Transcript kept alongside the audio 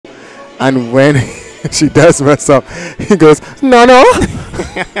And when she does mess up, he goes, no, no.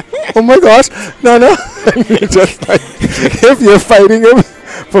 Oh my gosh, no, no. And you just like, if you're fighting him,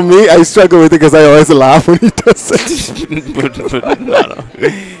 for me, I struggle with it because I always laugh when he does it. but no, no.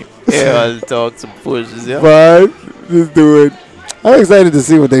 Yeah, I'll talk some pushes, yeah. But just do it. I'm excited to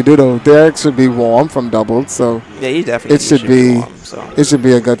see what they do though. Derek should be warm from doubles, so yeah, he definitely should be warm, so. It should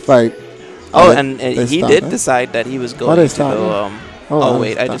be a good fight. Oh, and he did decide that he was going to go. Oh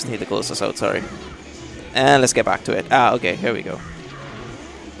wait, I just need to close this out. Sorry. And let's get back to it. Ah, okay, here we go.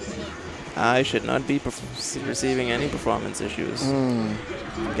 I should not be receiving any performance issues.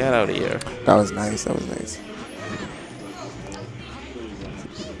 Get out of here. That was nice. That was nice.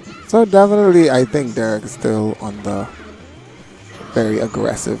 So definitely, I think Derek's still on the very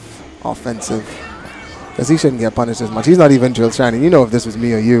aggressive, offensive. Because he shouldn't get punished as much. He's not even drill shining. You know, if this was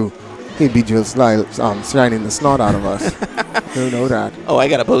me or you, he'd be drill shining the snot out of us. You know that. Oh, I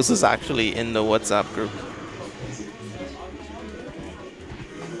gotta post this actually in the WhatsApp group.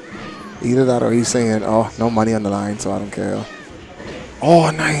 Either that or he's saying, oh, no money on the line, so I don't care. Oh,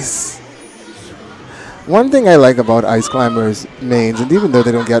 nice. One thing I like about ice climbers mains, and even though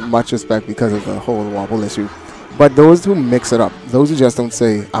they don't get much respect because of the whole wobble issue, but those who mix it up, those who just don't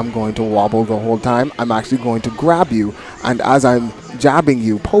say, I'm going to wobble the whole time, I'm actually going to grab you, and as I'm jabbing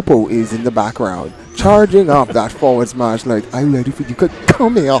you, Popo is in the background, charging up that forward smash like, I'm ready for you,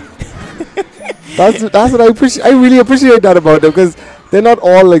 come here. That's what I appreciate. I really appreciate that about them, because they're not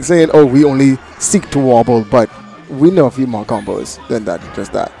all like saying, oh, we only seek to wobble, but we know a few more combos than that,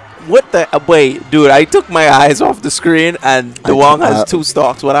 just that. What the? Wait, dude, I took my eyes off the screen and Dawong has 2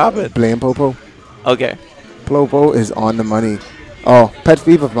 stocks. What happened? Blame Popo. Okay. Popo is on the money. Oh, pet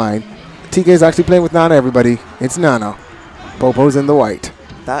peeve of mine. TK is actually playing with Nana, everybody. It's Nana. Popo's in the white.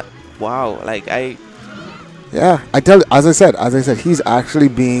 That, wow, like Yeah, as I said, he's actually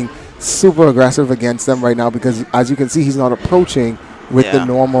being super aggressive against them right now because, as you can see, he's not approaching with the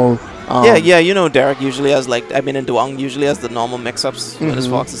normal. Yeah, you know, Derek usually has and Dawong usually has the normal mix-ups with his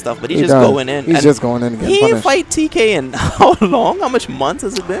Fox and stuff, but he's just going in. He's just going in and getting punished. He fight TK in how long? How much months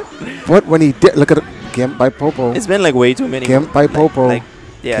has it been? What, when he did, look at it, Gimp by Popo. It's been like way too many. Gimp by Popo.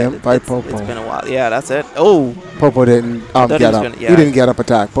 Yeah, Gimp by Popo. It's been a while. Yeah, that's it. Oh. Popo didn't get up. He didn't get up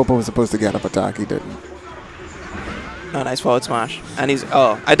attack. Popo was supposed to get up attack. He didn't. No, nice forward smash. And he's,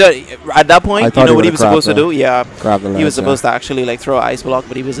 at that point, you know what he was supposed to do? Yeah. Grab the ledge, he was supposed to actually like throw an ice block,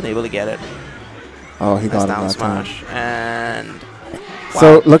 but he wasn't able to get it. Oh, he got it down that smash. time. And wow.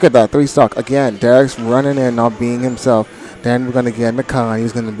 So look at that, 3 stock. Again, Derek's running in, not being himself. Then we're going to get in the car and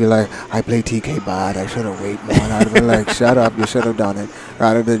he's going to be like, I played TK bad. I should have waited more. And I'd have been like, shut up. You should have done it.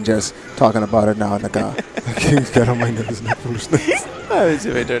 Rather than just talking about it now in the car. Get on my nerves. Not foolishness.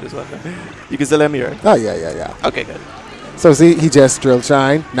 You can still hear me, right? Oh, yeah. Okay, good. So see, he just drill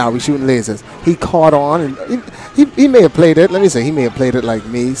shine. Now we're shooting lasers. He caught on, and he may have played it. Let me say, he may have played it like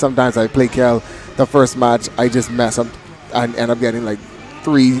me. Sometimes I play Kel. The first match, I just mess up and end up getting like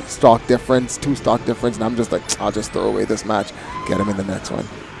 3 stock difference, 2 stock difference, and I'm just like, I'll just throw away this match, get him in the next one.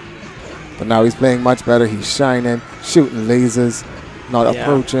 But now he's playing much better. He's shining, shooting lasers, not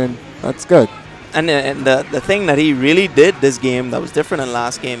approaching. That's good. And the thing that he really did this game that was different than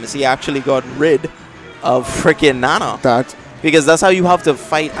last game is he actually got rid of freaking Nano. Because that's how you have to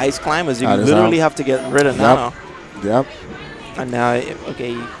fight ice climbers. You literally have to get rid of Nano. Yep. And now,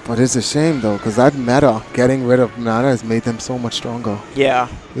 okay. But it's a shame, though, because that meta, getting rid of Nana, has made them so much stronger. Yeah.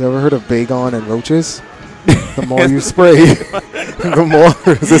 You ever heard of Bagon and roaches? The more you spray, the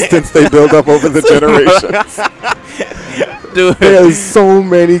more resistance they build up over the generations. Dude. There's so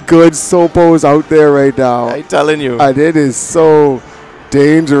many good Sopos out there right now. I'm telling you. And it is so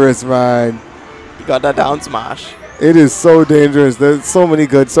dangerous, man. You got that down smash. It is so dangerous. There's so many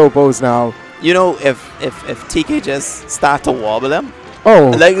good Sopos now. You know, if TK just start to wobble them,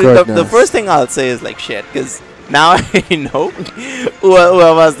 like the first thing I'll say is like shit, because now I know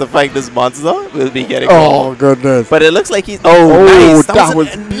whoever has to fight this monster will be getting wobbled. Goodness. But it looks like he's nice. That was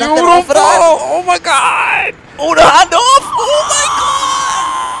beautiful. Oh my god. Oh, the handoff. Oh my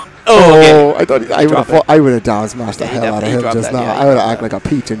god. Oh, okay. I thought I would have down smashed the hell out of him just now. I would have acted like a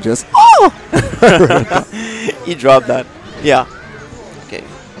peach and just he dropped that. Yeah. Okay.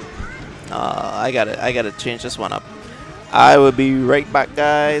 I gotta change this one up. I will be right back,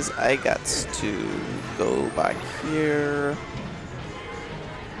 guys. I got to go back here.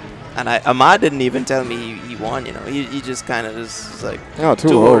 And Ahmad didn't even tell me he won, you know. He just kind of just like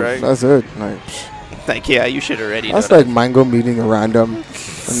 2-0, right? That's it. Like, yeah, you should already. That's like Mango meeting a random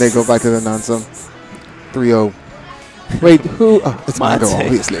and they go back to the announcer. 3-0. Wait, who? Oh, it's Mango,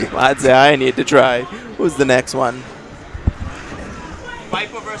 obviously. I'd say I need to try. Who's the next one?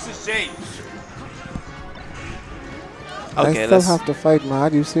 Sniper versus Jay. Okay, I still have to fight, man. Are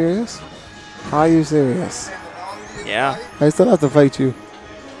you serious? Are you serious? Yeah. I still have to fight you.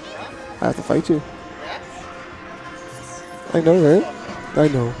 I have to fight you. I know, right? I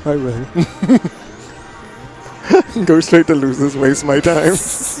know. I will. Go straight to losers, waste my time.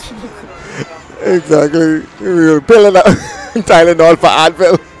 Exactly. We'll pill it up. Tylenol for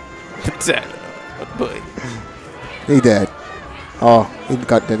Advil. Boy. He dead. Oh, he didn't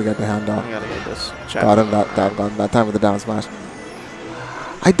get the hand off. I gotta get this. Got him that time with the down smash.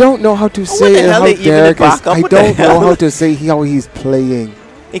 I don't know how to say how Derek is. I don't know how to say how he's playing.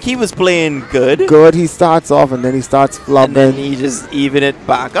 Like he was playing good. Good. He starts off and then he starts flubbing. And then he just even it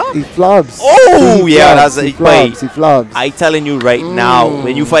back up. He flubs. Oh yeah, that's he flubs. He flubs. I telling you right now,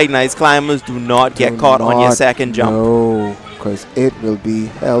 when you fight nice climbers, do not get caught on your second jump. No, because it will be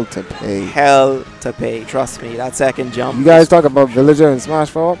hell to pay. Hell to pay. Trust me, that second jump. You guys talk about Villager and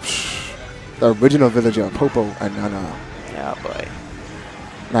Smash 4. The original Villager, Popo and Nana. Yeah, boy.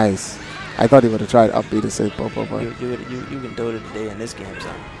 Nice. I thought he would have tried up B to save Popo, but you can do it today in this game,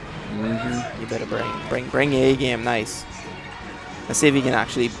 son. You better bring your A game nice. Let's see if he can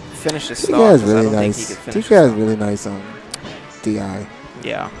actually finish the start. TK is really nice. TK is really nice on DI.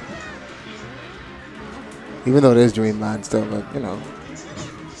 Yeah. Even though it is Dreamland still, but you know,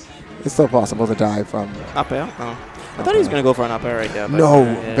 it's still possible to die from up air. Oh. I thought he was gonna go for an up air right there. But no,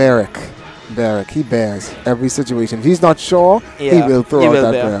 Barrack. He bears every situation. If he's not sure, he will throw out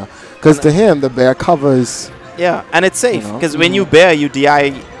that bear. Because to him, the bear covers. Yeah, and it's safe. Because when you bear, you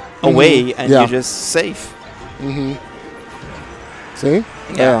DI away and you're just safe. See?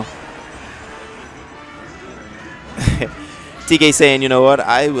 Yeah. TK saying, you know what?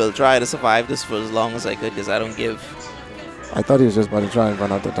 I will try to survive this for as long as I could because I don't give. I thought he was just about to try and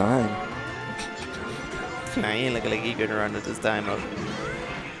run out the time. Nah, he ain't looking like he could run at this time.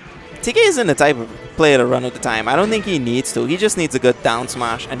 TK isn't the type of player to run out the time. I don't think he needs to. He just needs a good down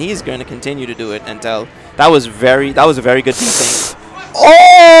smash, and he's going to continue to do it until that was a very good thing. Oh!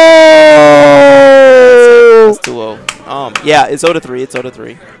 That's 2-0. Yeah, it's 0-3. It's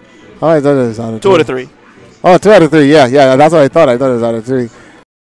 0-3. Oh, I thought it was out of 2 out of 3. Oh, 2 out of 3. Yeah, that's what I thought. I thought it was out of 3.